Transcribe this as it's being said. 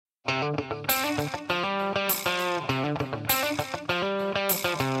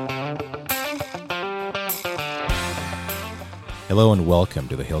Hello and welcome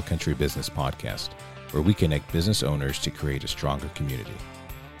to the Hill Country Business Podcast, where we connect business owners to create a stronger community.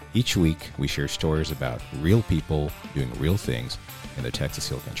 Each week, we share stories about real people doing real things in the Texas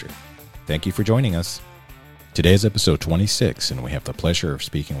Hill Country. Thank you for joining us. Today is episode 26, and we have the pleasure of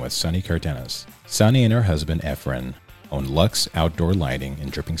speaking with Sunny Cardenas. Sunny and her husband, Efren, own LUX Outdoor Lighting in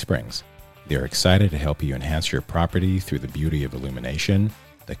Dripping Springs. They are excited to help you enhance your property through the beauty of illumination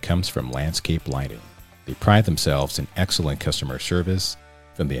that comes from landscape lighting. They pride themselves in excellent customer service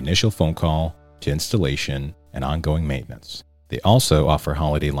from the initial phone call to installation and ongoing maintenance. They also offer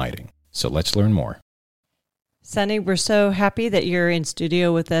holiday lighting. So let's learn more. Sunny, we're so happy that you're in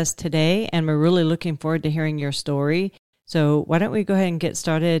studio with us today, and we're really looking forward to hearing your story. So why don't we go ahead and get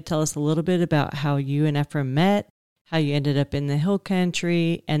started? Tell us a little bit about how you and Ephraim met, how you ended up in the Hill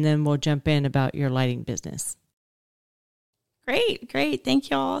Country, and then we'll jump in about your lighting business. Great. Thank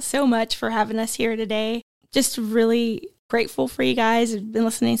you all so much for having us here today. Just really grateful for you guys. I've been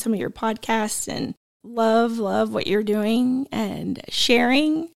listening to some of your podcasts and love what you're doing and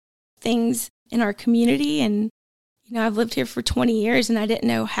sharing things in our community. And, I've lived here for 20 years and I didn't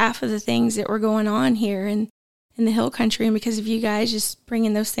know half of the things that were going on here in the Hill Country. And because of you guys just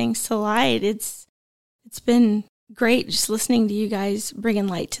bringing those things to light, it's been great just listening to you guys bringing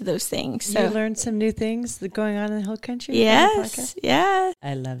light to those things. So you learned some new things that going on in the Hill Country? Yes, yeah.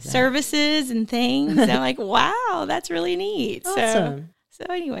 I love that. Services and things. I'm like, wow, that's really neat. Awesome. So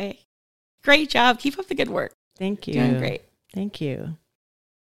anyway, great job. Keep up the good work. Thank you. Doing great. Thank you.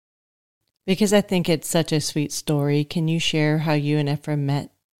 Because I think it's such a sweet story. Can you share how you and Ephraim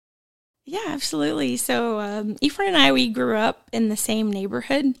met? Yeah, absolutely. So Ephraim and I, we grew up in the same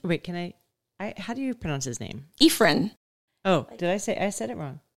neighborhood. Wait, how do you pronounce his name? Ephraim. Oh, I said it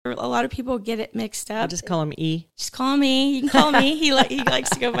wrong. A lot of people get it mixed up. I'll just call him E. Just call him E. You can call me. He likes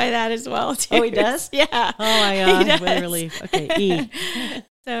to go by that as well, too. Oh, he does? Yeah. Oh, my God. What a relief. Okay, E.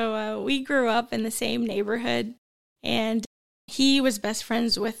 So we grew up in the same neighborhood, and he was best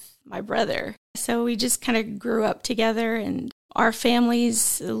friends with my brother. So we just kind of grew up together, and our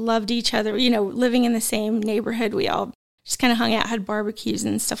families loved each other. Living in the same neighborhood, we all just kind of hung out, had barbecues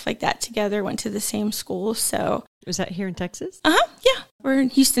and stuff like that together, went to the same school. So was that here in Texas? Yeah. We're in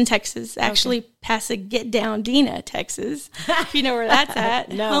Houston, Texas, actually Pasadena, Texas. If you know where that's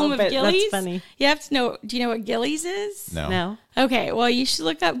at. No, home of but Gillies. That's funny. You have to know, do you know what Gillies is? No. Okay, well, you should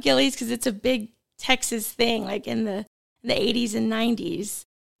look up Gillies because it's a big Texas thing, like in the 80s and 90s.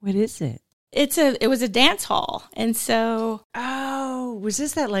 What is it? It was a dance hall, and so was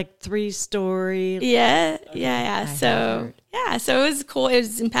this that like 3-story? Yeah. So it was cool. It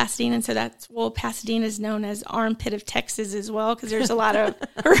was in Pasadena, and so Pasadena is known as armpit of Texas as well because there's a lot of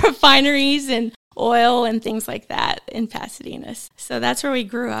refineries and oil and things like that in Pasadena. So that's where we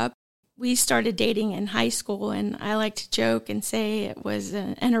grew up. We started dating in high school, and I like to joke and say it was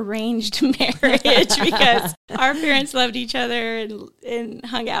an arranged marriage because our parents loved each other and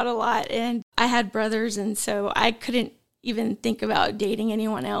hung out a lot. And I had brothers, and so I couldn't even think about dating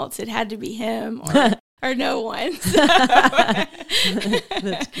anyone else. It had to be him or no one. So,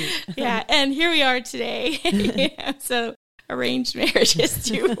 that's cute. Yeah, and here we are today. Yeah, so arranged marriages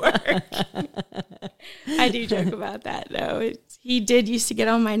do work. I do joke about that, though. He did used to get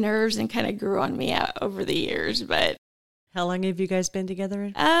on my nerves and kind of grew on me out over the years. But how long have you guys been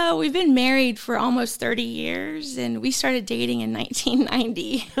together? We've been married for almost 30 years, and we started dating in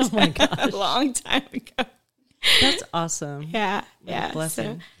 1990. Oh, my gosh. A long time ago. That's awesome. Yeah.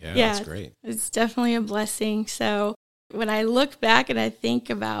 Blessing. So, that's great. It's definitely a blessing. So when I look back and I think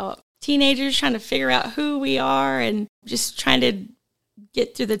about teenagers trying to figure out who we are and just trying to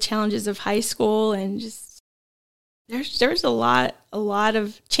get through the challenges of high school, and just there's a lot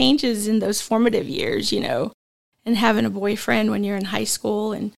of changes in those formative years, and having a boyfriend when you're in high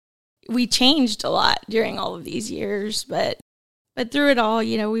school, and we changed a lot during all of these years, but through it all,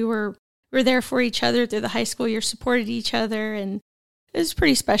 we were there for each other through the high school year, supported each other, and it was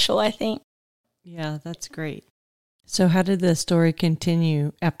pretty special, I think. Yeah, that's great. So how did the story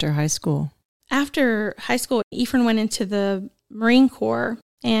continue after high school? After high school, Ephraim went into the Marine Corps,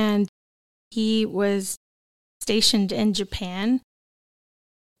 and he was stationed in Japan.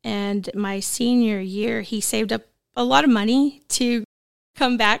 And my senior year, he saved up a lot of money to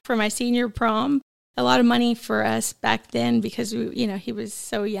come back for my senior prom. A lot of money for us back then because he was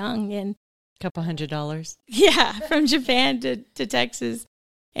so young, and couple $100. Yeah, from Japan to Texas.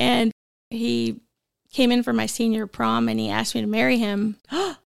 And he came in for my senior prom, and he asked me to marry him.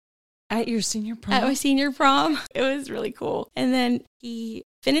 At your senior prom? At my senior prom. It was really cool. And then he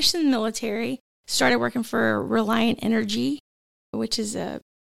finished in the military, started working for Reliant Energy, which is a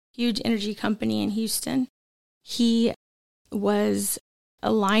huge energy company in Houston. He was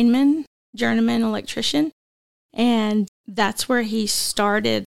a lineman, journeyman electrician, and that's where he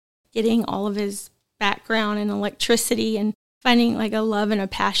started getting all of his background in electricity and finding like a love and a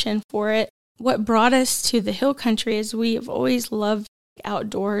passion for it. What brought us to the hill country is we have always loved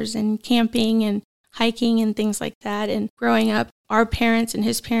outdoors and camping and hiking and things like that. And growing up, our parents and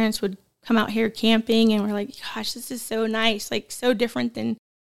his parents would come out here camping, and we're like, gosh, this is so nice, like so different than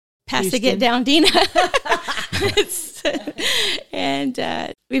Passagate down Dina.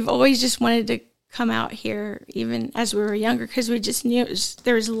 And we've always just wanted to come out here, even as we were younger, because we just knew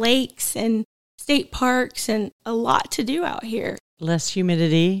there's lakes and state parks and a lot to do out here. Less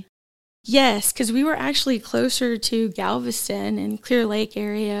humidity. Yes, because we were actually closer to Galveston and Clear Lake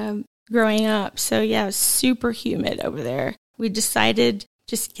area growing up. So yeah, it was super humid over there. We decided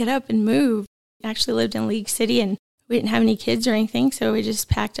just get up and move. I actually lived in League City, and we didn't have any kids or anything, so we just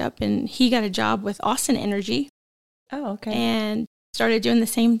packed up, and he got a job with Austin Energy. Oh, okay. And started doing the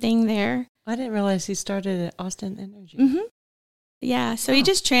same thing there. I didn't realize he started at Austin Energy. Mm-hmm. Yeah, so he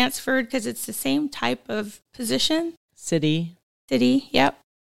just transferred because it's the same type of position. City, yep.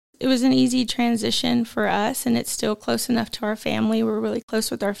 It was an easy transition for us, and it's still close enough to our family. We're really close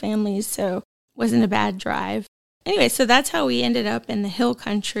with our families, so it wasn't a bad drive. Anyway, so that's how we ended up in the hill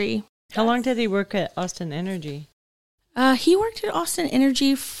country. How long did he work at Austin Energy? He worked at Austin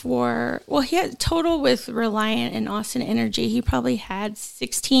Energy he had total with Reliant and Austin Energy. He probably had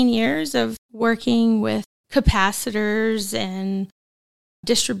 16 years of working with capacitors and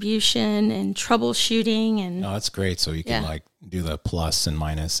distribution and troubleshooting. And that's great. So you can like do the plus and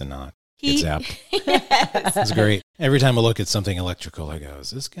minus and not get zapped. Yes. That's great. Every time I look at something electrical, I go,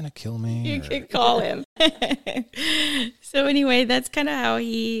 is this going to kill me? You could call him. So anyway, that's kind of how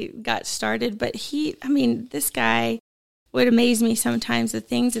he got started. But this guy would amaze me sometimes, the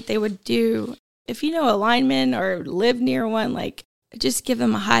things that they would do. If you know a lineman or live near one, like just give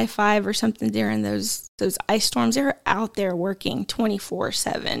them a high five or something during those ice storms. They're out there working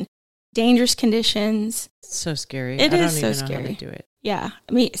 24/7. Dangerous conditions. It's so scary. It is so so know scary. How they do it. Yeah,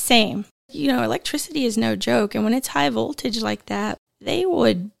 same. Electricity is no joke. And when it's high voltage like that, they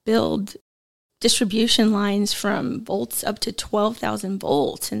would build distribution lines from volts up to 12,000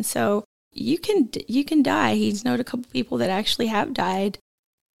 volts. And so you can die. He's known a couple people that actually have died.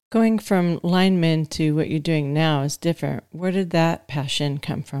 Going from lineman to what you're doing now is different. Where did that passion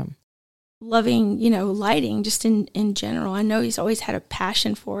come from? Loving, lighting just in general. I know he's always had a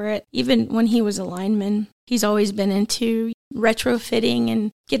passion for it. Even when he was a lineman, he's always been into retrofitting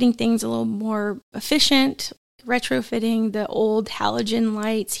and getting things a little more efficient, retrofitting the old halogen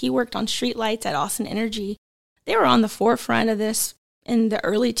lights. He worked on street lights at Austin Energy. They were on the forefront of this in the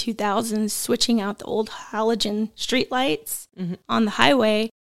early 2000s, switching out the old halogen street lights on the highway.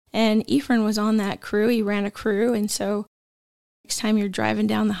 And Ephraim was on that crew. He ran a crew. And so next time you're driving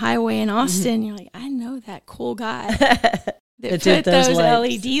down the highway in Austin, you're like, I know that cool guy that put those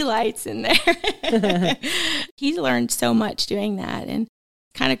LED lights in there. He learned so much doing that. And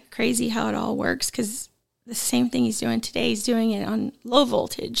kind of crazy how it all works, because the same thing he's doing today, he's doing it on low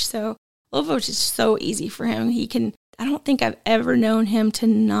voltage. So low voltage is so easy for him. I don't think I've ever known him to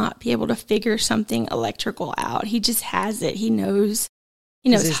not be able to figure something electrical out. He just has it. He knows.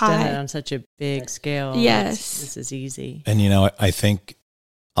 He's done it on such a big scale. Yes. This is easy. And, I think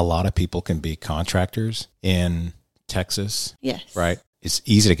a lot of people can be contractors in Texas. Yes. Right? It's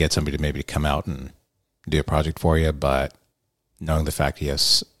easy to get somebody to maybe come out and do a project for you, but knowing the fact he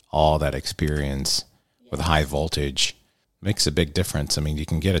has all that experience with high voltage makes a big difference. You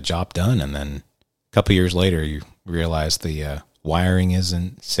can get a job done, and then a couple years later, you realize the wiring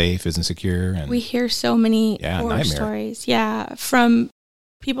isn't safe, isn't secure. And we hear so many horror nightmare stories. Yeah, from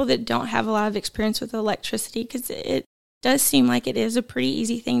people that don't have a lot of experience with electricity, because it does seem like it is a pretty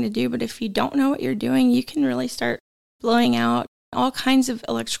easy thing to do. But if you don't know what you're doing, you can really start blowing out all kinds of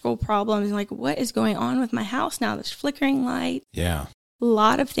electrical problems. Like, what is going on with my house now? There's flickering light. Yeah. A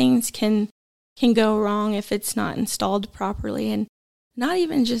lot of things can go wrong if it's not installed properly. And not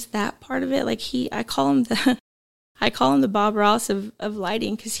even just that part of it. Like I call him the Bob Ross of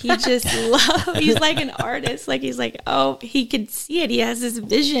lighting, because he just he's like an artist. Like, he's like, he could see it. He has this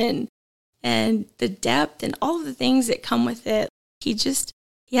vision and the depth and all of the things that come with it. He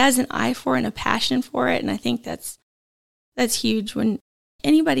has an eye for it and a passion for it. And I think that's huge. When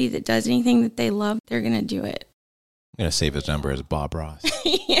anybody that does anything that they love, they're going to do it. I'm going to save his number as Bob Ross.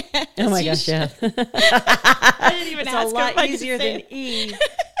 Yes, oh my gosh, yeah. I didn't even ask a lot easier than E.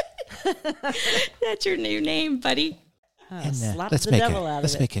 That's your new name, buddy. And slap let's the make devil out of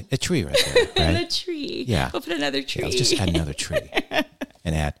let's it. make it a tree right there. Right? And a tree. Yeah. We'll put another tree. Yeah, let's just add another tree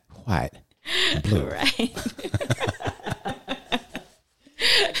and add white and blue. Right.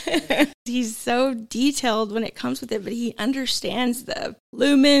 He's so detailed when it comes with it, but he understands the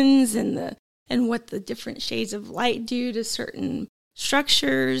lumens and what the different shades of light do to certain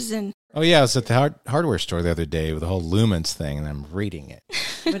structures. And Oh, yeah, I was at the hardware store the other day with the whole lumens thing, and I'm reading it.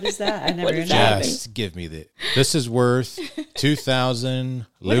 What is that? I never What heard is of that? that. Just give me this is worth 2,000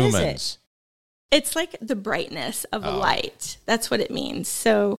 What is lumens. it? it's like the brightness of a Oh. light. That's what it means.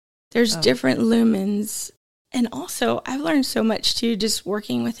 So there's different lumens. And also, I've learned so much too, just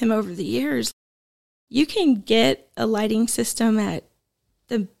working with him over the years. You can get a lighting system at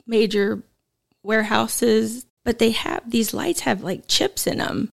the major warehouses, but these lights have like chips in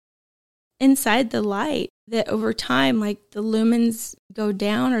them inside the light that over time, like the lumens go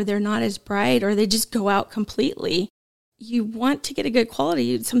down or they're not as bright or they just go out completely. You want to get a good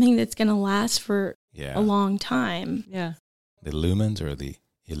quality, something that's going to last for Yeah. a long time. Yeah. The lumens or the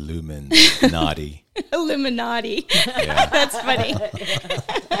Illuminati? Illuminati. Yeah. That's funny.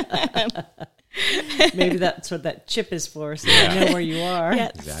 Maybe that's what that chip is for, so Yeah. they know where you are. Yeah,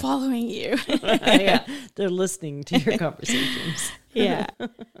 Exactly. following you. Yeah, they're listening to your conversations. Yeah.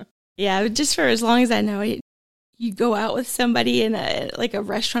 Yeah, just for as long as I know, you go out with somebody in a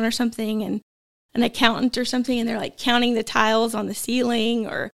restaurant or something and an accountant or something, and they're like counting the tiles on the ceiling,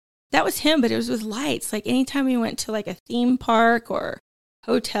 or that was him, but it was with lights. Like anytime we went to like a theme park or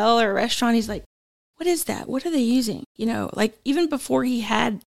hotel or restaurant, he's like, what is that? What are they using? You know, like even before he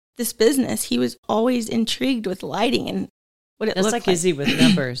had this business, he was always intrigued with lighting and what it That's looked like like. Izzy with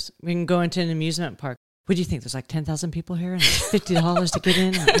numbers. We can go into an amusement park. What do you think? There's like 10,000 people here and it's $50 to get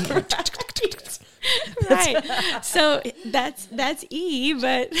in? Right. So that's E,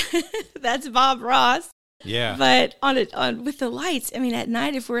 but that's Bob Ross. Yeah. But on with the lights, I mean, at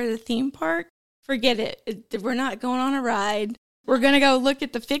night, if we're at a theme park, forget it. We're not going on a ride. We're going to go look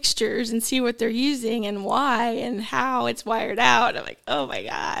at the fixtures and see what they're using and why and how it's wired out. I'm like, oh my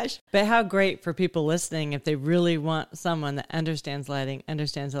gosh. But how great for people listening if they really want someone that understands lighting,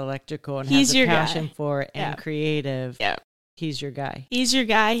 understands electrical, and He's has a your passion guy. for it and Yeah. creative. Yeah. He's your guy. He's your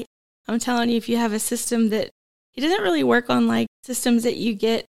guy. I'm telling you, if you have a system that it doesn't really work on like systems that you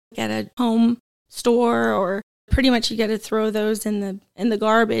get at a home store, or pretty much you got to throw those in the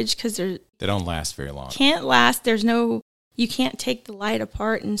garbage because they don't last very long. can't last. You can't take the light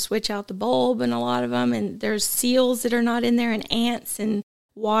apart and switch out the bulb in a lot of them, and there's seals that are not in there, and ants and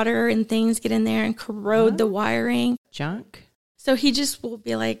water and things get in there and corrode the wiring. Junk? So he just will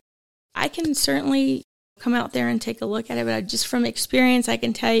be like, I can certainly come out there and take a look at it, but just from experience, I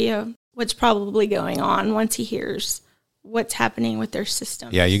can tell you what's probably going on once he hears what's happening with their system.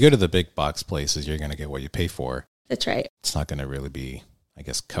 Yeah, you go to the big box places, you're going to get what you pay for. That's right. It's not going to really be, I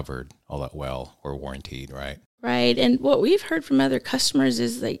guess, covered all that well or warranted, right? Right. And what we've heard from other customers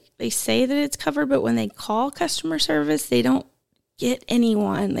is like they say that it's covered, but when they call customer service, they don't get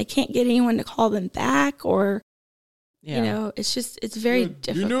anyone. They can't get anyone to call them back, or, you know, it's very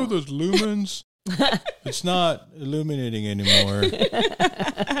difficult. You know those lumens? It's not illuminating anymore.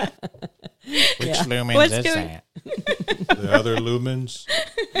 Which lumen What's is going- that? The other lumens?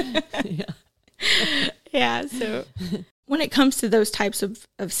 Yeah. So when it comes to those types of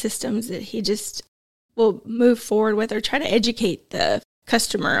systems that he just will move forward with, or try to educate the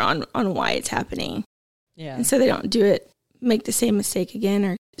customer on why it's happening. Yeah. And so they don't make the same mistake again,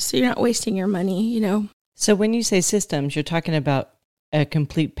 or so you're not wasting your money, you know. So when you say systems, you're talking about a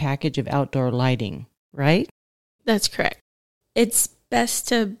complete package of outdoor lighting, right? That's correct. It's best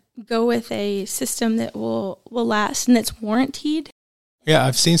to go with a system that will last and that's warranted. Yeah,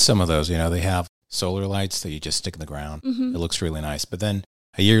 I've seen some of those. You know, they have solar lights that you just stick in the ground. Mm-hmm. It looks really nice. But then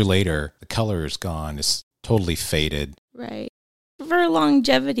a year later, the color is gone. It's totally faded. Right. For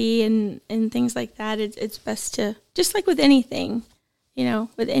longevity and things like that, it's best to, just like with anything, you know,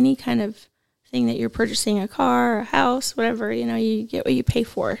 with any kind of thing that you're purchasing, a car, a house, whatever, you know, you get what you pay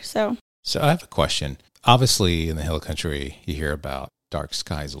for. So So I have a question. Obviously, in the hill country, you hear about dark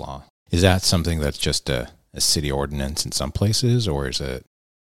skies law. Is that something that's just a city ordinance in some places, or is it?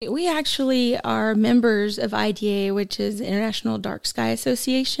 we actually are members of IDA, which is the International Dark Sky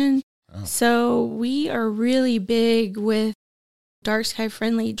Association. Oh. So we are really big with dark sky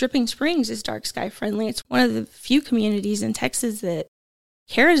friendly. Dripping Springs is dark sky friendly. It's one of the few communities in Texas that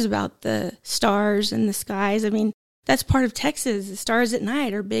cares about the stars and the skies. I mean, that's part of Texas. The stars at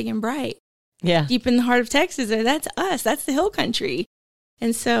night are big and bright. Yeah. Deep in the heart of Texas, and that's us. That's the hill country.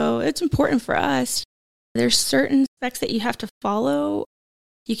 And so it's important for us. There's certain specs that you have to follow.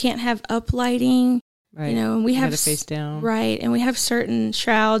 You can't have uplighting. Right. You know, and we have it face down. Right. And we have certain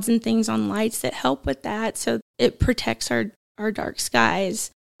shrouds and things on lights that help with that. So it protects our dark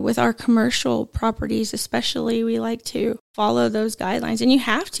skies. With our commercial properties, especially, we like to follow those guidelines. And you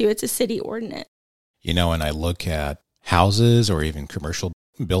have to. It's a city ordinance. You know, when I look at houses or even commercial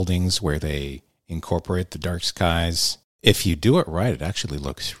buildings where they incorporate the dark skies, if you do it right, it actually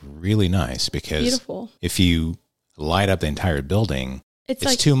looks really nice because Beautiful. If you light up the entire building, it's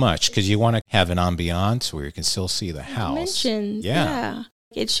like, too much because you want to have an ambiance where you can still see the house. Yeah.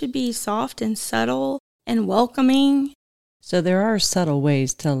 It should be soft and subtle and welcoming. So there are subtle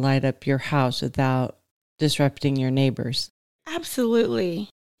ways to light up your house without disrupting your neighbors. Absolutely.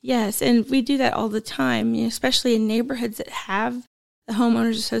 Yes. And we do that all the time, especially in neighborhoods that have the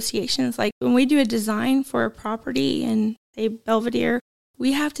homeowners associations. Like when we do a design for a property in, say, Belvedere,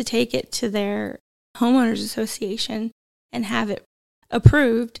 we have to take it to their homeowners association and have it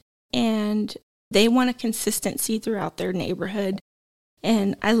approved. And they want a consistency throughout their neighborhood.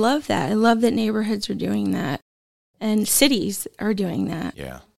 And I love that. I love that neighborhoods are doing that. And cities are doing that.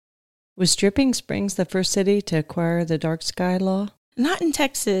 Yeah. Was Dripping Springs the first city to acquire the dark sky law? Not in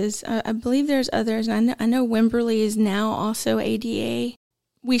Texas. I believe there's others. I know Wimberley is now also ADA.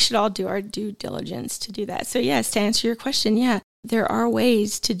 We should all do our due diligence to do that. So yes, to answer your question, yeah, there are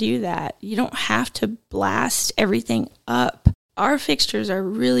ways to do that. You don't have to blast everything up. Our fixtures are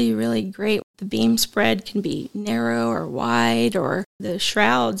really, really great. The beam spread can be narrow or wide, or the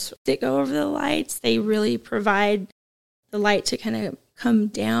shrouds that go over the lights, they really provide the light to kind of come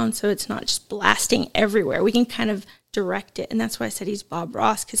down so it's not just blasting everywhere. We can kind of direct it. And that's why I said he's Bob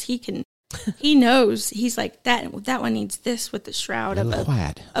Ross, because he knows. He's like, that one needs this with the shroud of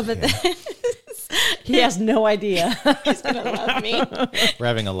a He has no idea. He's going to love me. We're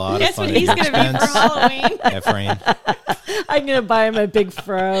having a lot of fun. Guess what he's going to be for Halloween? Ephraim. I'm going to buy him a big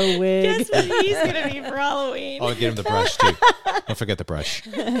fro wig. Guess what he's going to be for Halloween? I'll get him the brush, too. Don't forget the brush.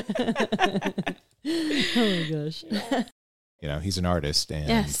 Oh, my gosh. You know, he's an artist. And,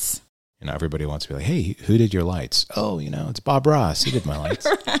 yes. you know, everybody wants to be like, hey, who did your lights? Oh, you know, it's Bob Ross. He did my lights.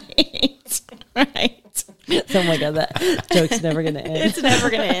 Right. Oh, my God. That joke's never going to end. It's never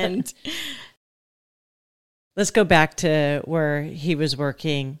going to end. Let's go back to where he was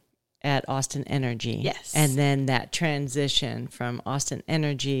working at Austin Energy. Yes. And then that transition from Austin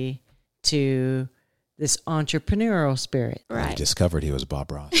Energy to this entrepreneurial spirit. Right. I discovered he was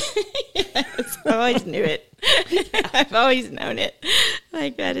Bob Ross. Yes, I always knew it. I've always known it.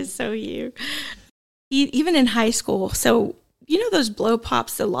 Like, that is so you. Even in high school. So, you know those blow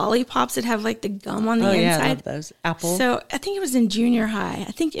pops, the lollipops that have like the gum on the inside? Yeah, I love those. Apple. So I think it was in junior high.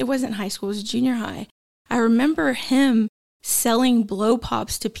 I think it wasn't high school. It was junior high. I remember him selling blow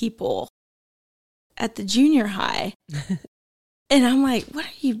pops to people at the junior high. And I'm like, what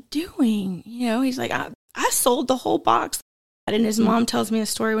are you doing? You know, he's like, I sold the whole box. And his mom tells me a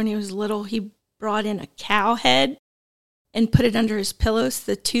story when he was little. He brought in a cow head and put it under his pillow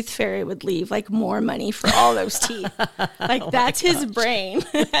so the tooth fairy would leave like more money for all those teeth. Like, that's his brain.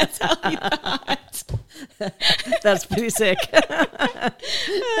 That's how he thought. That's pretty sick.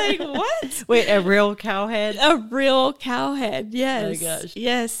 Like, what? Wait, a real cow head? A real cow head, yes. Oh my gosh.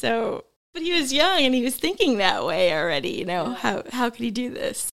 Yes, so, but he was young and he was thinking that way already, you know, how could he do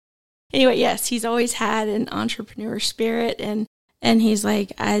this? Anyway, yes, he's always had an entrepreneur spirit, and he's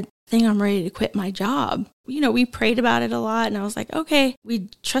like, I think I'm ready to quit my job. You know, we prayed about it a lot, and I was like, okay, we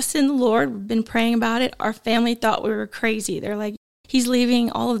trust in the Lord. We've been praying about it. Our family thought we were crazy. They're like, he's leaving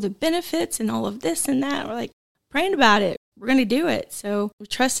all of the benefits and all of this and that. We're like, praying about it. We're going to do it. So we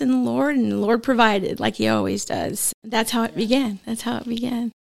trust in the Lord, and the Lord provided like he always does. That's how it began. It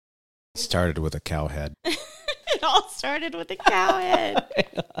Started with a cow head. It all started with a cow head.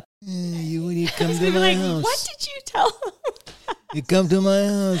 You when you come to We'd be my like, house. what did you tell him? You come to my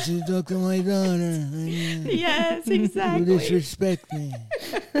house, you talk to my daughter. Yes, You exactly. disrespect me.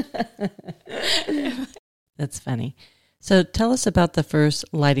 That's funny. So tell us about the first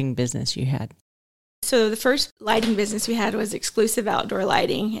lighting business you had. So the first lighting business we had was Exclusive Outdoor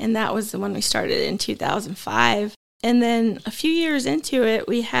Lighting, and that was the one we started in 2005. And then a few years into it,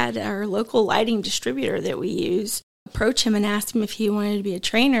 we had our local lighting distributor that we use approach him and asked him if he wanted to be a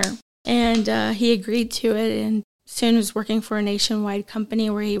trainer. And he agreed to it, and soon was working for a nationwide company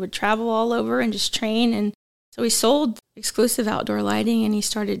where he would travel all over and just train. And so he sold Exclusive Outdoor Lighting, and he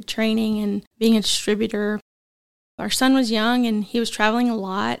started training and being a distributor. Our son was young, and he was traveling a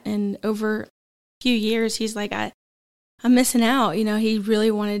lot, and over a few years, he's like, I'm missing out. You know, he really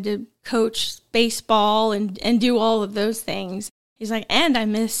wanted to coach baseball and do all of those things. He's like, and I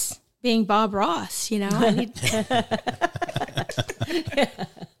miss being Bob Ross, you know. I need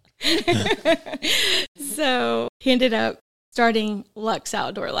So he ended up starting LUX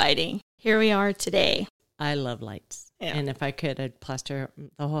Outdoor Lighting. Here we are today. I love lights. Yeah. And if I could, I'd plaster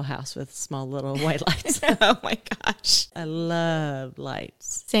the whole house with small little white lights. Oh my gosh. I love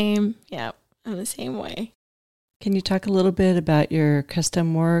lights. Same. Yeah. I'm the same way. Can you talk a little bit about your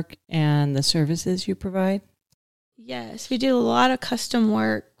custom work and the services you provide? Yes, we do a lot of custom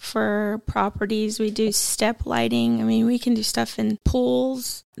work for properties. We do step lighting. I mean, we can do stuff in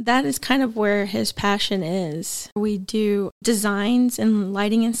pools. That is kind of where his passion is. We do designs and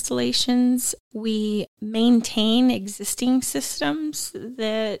lighting installations. We maintain existing systems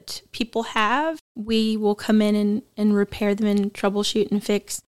that people have. We will come in and repair them and troubleshoot and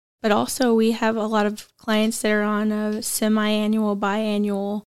fix. But also we have a lot of clients that are on a semi-annual,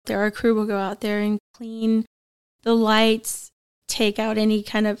 biannual. Our crew will go out there and clean the lights, take out any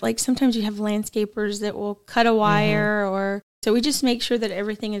kind of, like sometimes you have landscapers that will cut a wire or, so we just make sure that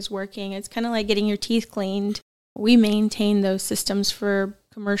everything is working. It's kind of like getting your teeth cleaned. We maintain those systems for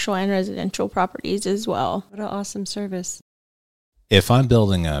commercial and residential properties as well. What an awesome service. If I'm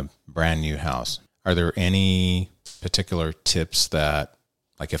building a brand new house, are there any particular tips that,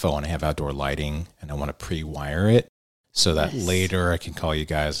 like if I want to have outdoor lighting and I want to pre-wire it so that later I can call you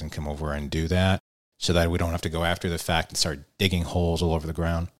guys and come over and do that? So that we don't have to go after the fact and start digging holes all over the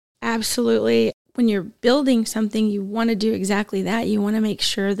ground? Absolutely. When you're building something, you want to do exactly that. You want to make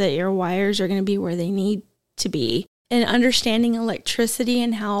sure that your wires are going to be where they need to be. And understanding electricity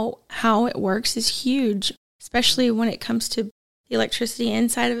and how it works is huge, especially when it comes to the electricity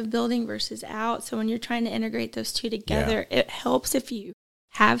inside of a building versus out. So when you're trying to integrate those two together, it helps if you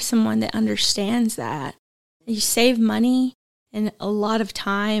have someone that understands that. You save money and a lot of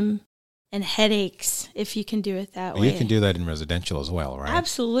time and headaches if you can do it that way. You can do that in residential as well, right?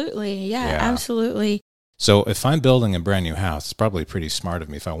 Absolutely. Yeah, absolutely. So if I'm building a brand new house, it's probably pretty smart of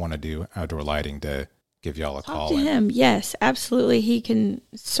me if I want to do outdoor lighting to give y'all a call. Talk to him. Yes, absolutely. He can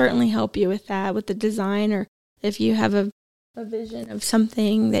certainly help you with that, with the design, or if you have a vision of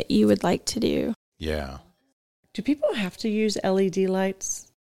something that you would like to do. Yeah. Do people have to use LED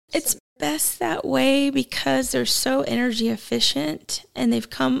lights? It's best that way because they're so energy efficient and they've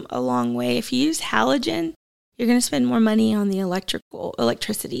come a long way. If you use halogen, you're going to spend more money on the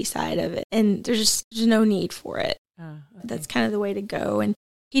electricity side of it. And there's no need for it. Okay. That's kind of the way to go. And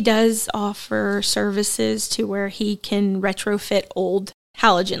he does offer services to where he can retrofit old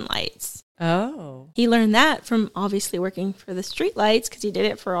halogen lights. Oh. He learned that from obviously working for the street lights because he did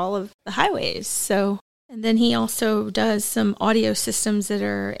it for all of the highways. So, and then he also does some audio systems that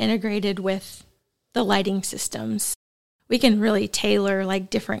are integrated with the lighting systems. We can really tailor like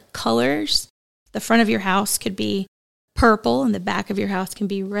different colors. The front of your house could be purple and the back of your house can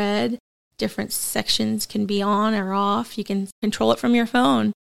be red. Different sections can be on or off. You can control it from your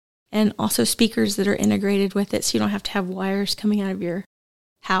phone. And also speakers that are integrated with it so you don't have to have wires coming out of your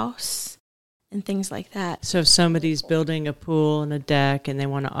house and things like that. So if somebody's building a pool and a deck and they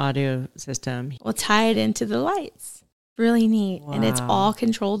want an audio system, we'll tie it into the lights. Really neat. Wow. And it's all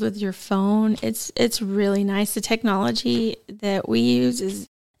controlled with your phone. It's really nice. The technology that we use is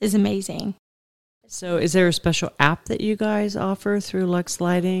amazing. So is there a special app that you guys offer through Lux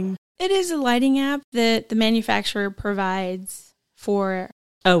Lighting? It is a lighting app that the manufacturer provides for.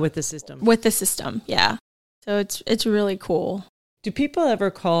 Oh, with the system. With the system, yeah. So it's really cool. Do people ever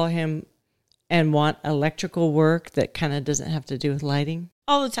call him and want electrical work that kind of doesn't have to do with lighting?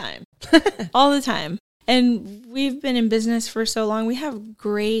 All the time. All the time. And we've been in business for so long. We have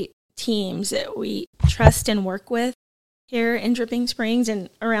great teams that we trust and work with here in Dripping Springs and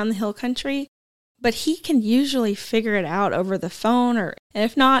around the Hill Country. But he can usually figure it out over the phone, and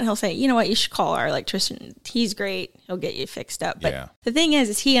if not, he'll say, you know what, you should call our electrician. He's great. He'll get you fixed up. But the thing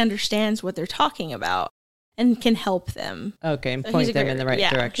is he understands what they're talking about and can help them. Okay, and point them in the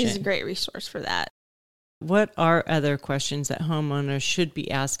right direction. He's a great resource for that. What are other questions that homeowners should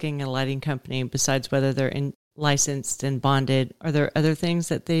be asking a lighting company besides whether they're licensed and bonded? Are there other things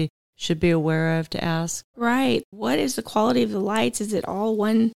that they should be aware of to ask? Right. What is the quality of the lights? Is it all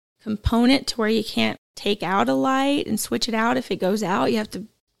one component to where you can't take out a light and switch it out? If it goes out, you have to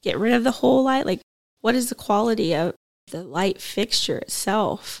get rid of the whole light. Like, what is the quality of the light fixture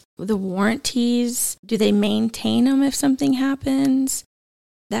itself? The warranties, do they maintain them if something happens?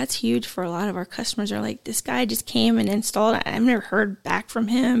 That's huge for a lot of our customers. Are like, this guy just came and installed it. I've never heard back from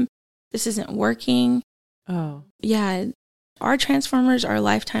him. This isn't working. Oh. Yeah. Our transformers are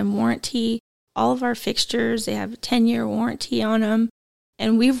lifetime warranty. All of our fixtures, they have a 10-year warranty on them.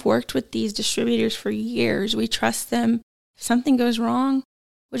 And we've worked with these distributors for years. We trust them. If something goes wrong,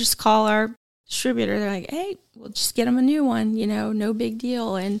 we'll just call our distributor. They're like, hey, we'll just get them a new one, no big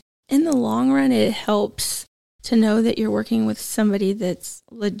deal. And in the long run, it helps to know that you're working with somebody that's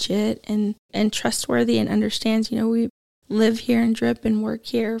legit and trustworthy and understands, we live here in Drip and work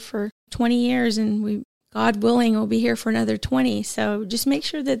here for 20 years, and we, God willing, will be here for another 20. So just make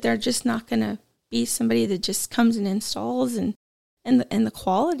sure that they're just not going to be somebody that just comes and installs, and the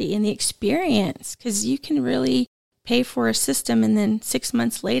quality and the experience, because you can really pay for a system and then 6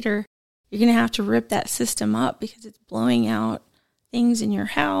 months later, you're going to have to rip that system up because it's blowing out things in your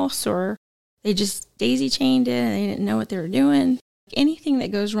house, or they just daisy chained it and they didn't know what they were doing. Anything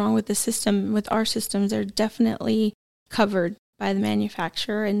that goes wrong with the system, with our systems, they're definitely covered by the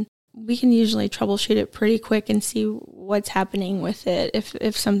manufacturer, and we can usually troubleshoot it pretty quick and see what's happening with it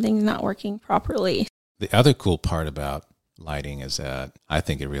if something's not working properly. The other cool part about lighting is that I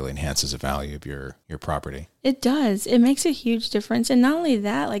think it really enhances the value of your property. It does. It makes a huge difference. And not only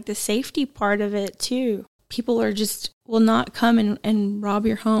that, like the safety part of it too. People will not come and rob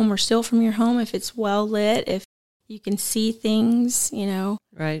your home or steal from your home if it's well lit, if you can see things,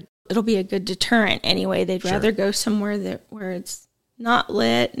 Right. It'll be a good deterrent anyway. They'd rather go somewhere where it's not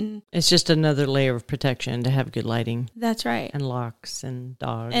lit. And it's just another layer of protection to have good lighting. That's right. And locks and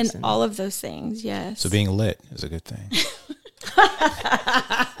dogs. And all of those things, yes. So being lit is a good thing.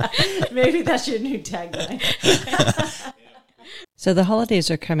 Maybe that's your new tagline. So the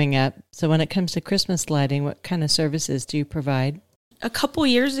holidays are coming up. So when it comes to Christmas lighting, what kind of services do you provide? A couple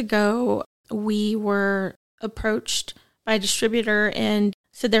years ago, we were approached by a distributor and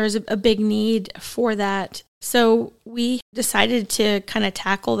said there was a big need for that. So we decided to kind of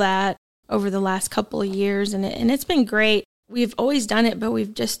tackle that over the last couple of years, and it's been great. We've always done it, but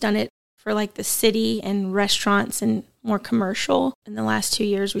we've just done it for like the city and restaurants and more commercial. In the last 2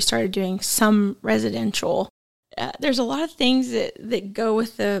 years, we started doing some residential. There's a lot of things that go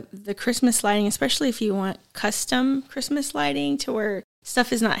with the Christmas lighting, especially if you want custom Christmas lighting to where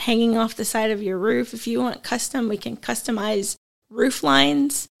stuff is not hanging off the side of your roof. If you want custom, we can customize roof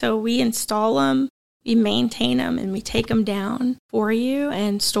lines. So we install them, we maintain them, and we take them down for you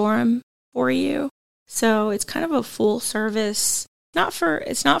and store them for you. So it's kind of a full service.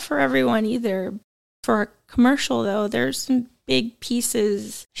 It's not for everyone either. For a commercial, though, there's some big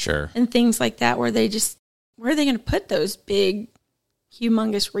pieces and things like that where are they going to put those big,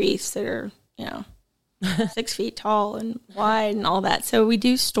 humongous wreaths that are, 6 feet tall and wide and all that? So we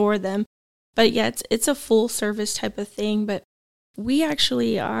do store them. But yeah, it's a full service type of thing. But we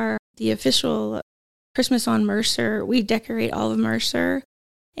actually are the official Christmas on Mercer. We decorate all of Mercer.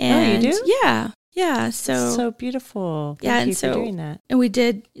 And you do? Yeah. So beautiful. Thank you for doing that. And we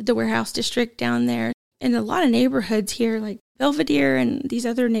did the warehouse district down there. And a lot of neighborhoods here, like Belvedere and these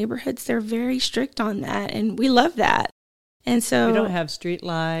other neighborhoods, they're very strict on that. And we love that. And so we don't have street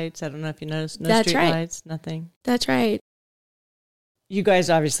lights. I don't know if you noticed. No that's street right. lights, nothing. That's right. You guys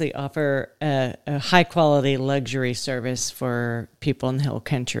obviously offer a high-quality luxury service for people in the Hill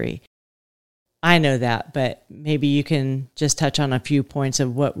Country. I know that, but maybe you can just touch on a few points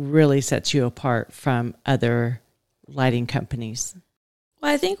of what really sets you apart from other lighting companies.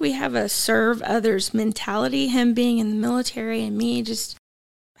 Well, I think we have a serve others mentality, him being in the military and me just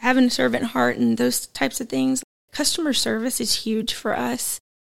having a servant heart and those types of things. Customer service is huge for us.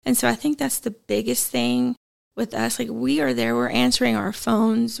 And so I think that's the biggest thing with us. Like, we are there, we're answering our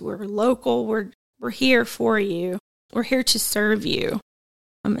phones, we're local, we're here for you, we're here to serve you.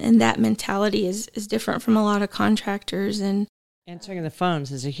 And that mentality is different from a lot of contractors. And answering the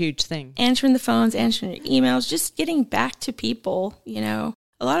phones is a huge thing. Answering the phones, answering your emails, just getting back to people, A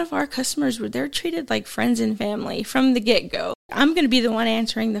lot of our customers, they're treated like friends and family from the get-go. I'm going to be the one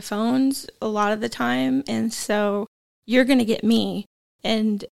answering the phones a lot of the time, and so you're going to get me.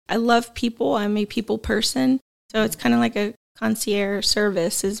 And I love people. I'm a people person, so it's kind of like a concierge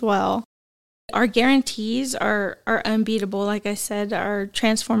service as well. Our guarantees are unbeatable. Like I said, our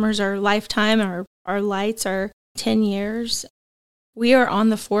transformers are lifetime. Our lights are 10 years. We are on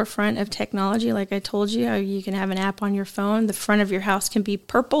the forefront of technology. Like I told you, you can have an app on your phone. The front of your house can be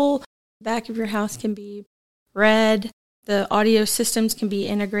purple. The back of your house can be red. The audio systems can be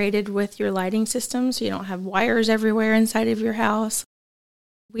integrated with your lighting system, so you don't have wires everywhere inside of your house.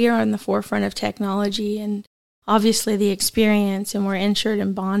 We are on the forefront of technology and obviously the experience, and we're insured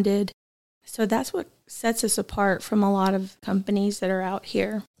and bonded. So that's what sets us apart from a lot of companies that are out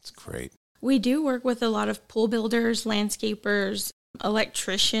here. That's great. We do work with a lot of pool builders, landscapers,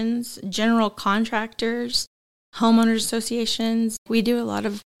 electricians, general contractors, homeowners associations. We do a lot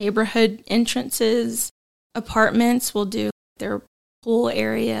of neighborhood entrances, apartments. We'll do their pool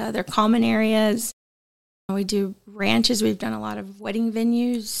area, their common areas. We do ranches. We've done a lot of wedding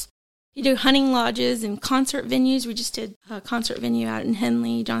venues. You do hunting lodges and concert venues. We just did a concert venue out in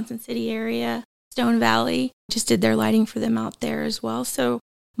Henley, Johnson City area, Stone Valley. Just did their lighting for them out there as well. So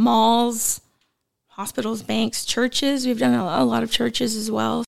malls, hospitals, banks, churches. We've done a lot of churches as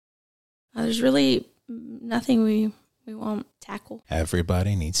well. There's really nothing we won't tackle.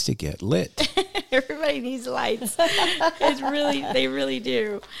 Everybody needs to get lit. Everybody needs lights. They really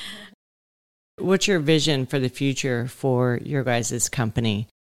do. What's your vision for the future for your guys' company?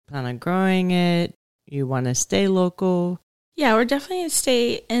 Plan on growing it? You want to stay local? Yeah, we're definitely going to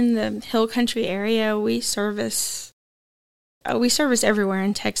stay in the Hill Country area. We service everywhere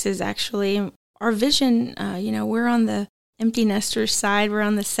in Texas, actually. Our vision, we're on the empty nester side. We're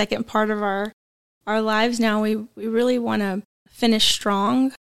on the second part of our lives now. We really want to finish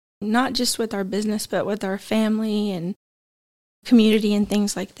strong, not just with our business, but with our family and community and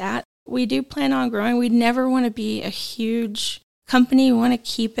things like that. We do plan on growing. We never want to be a huge company. We want to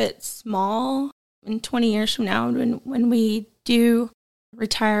keep it small. In 20 years from now, when we do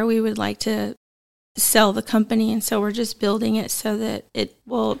retire, we would like to sell the company. And so we're just building it so that it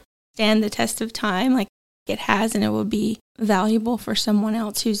will stand the test of time like it has, and it will be valuable for someone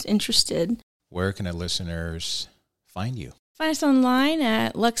else who's interested. Where can our listeners find you? Find us online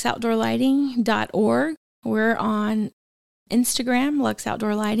at luxoutdoorlighting.org. We're on Instagram, Lux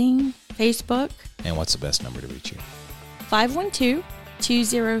Outdoor Lighting, Facebook. And what's the best number to reach you?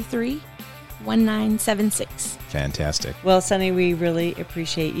 512-203-1976. Fantastic. Well, Sunny, we really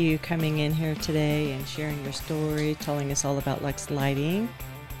appreciate you coming in here today and sharing your story, telling us all about Lux Lighting.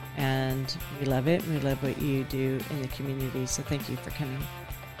 And we love it. We love what you do in the community. So thank you for coming.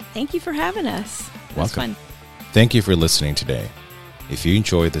 Thank you for having us. It was Welcome. fun. Thank you for listening today. If you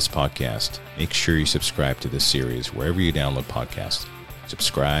enjoyed this podcast, make sure you subscribe to this series wherever you download podcasts.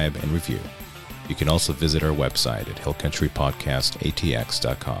 Subscribe and review. You can also visit our website at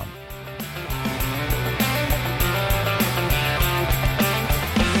hillcountrypodcastatx.com.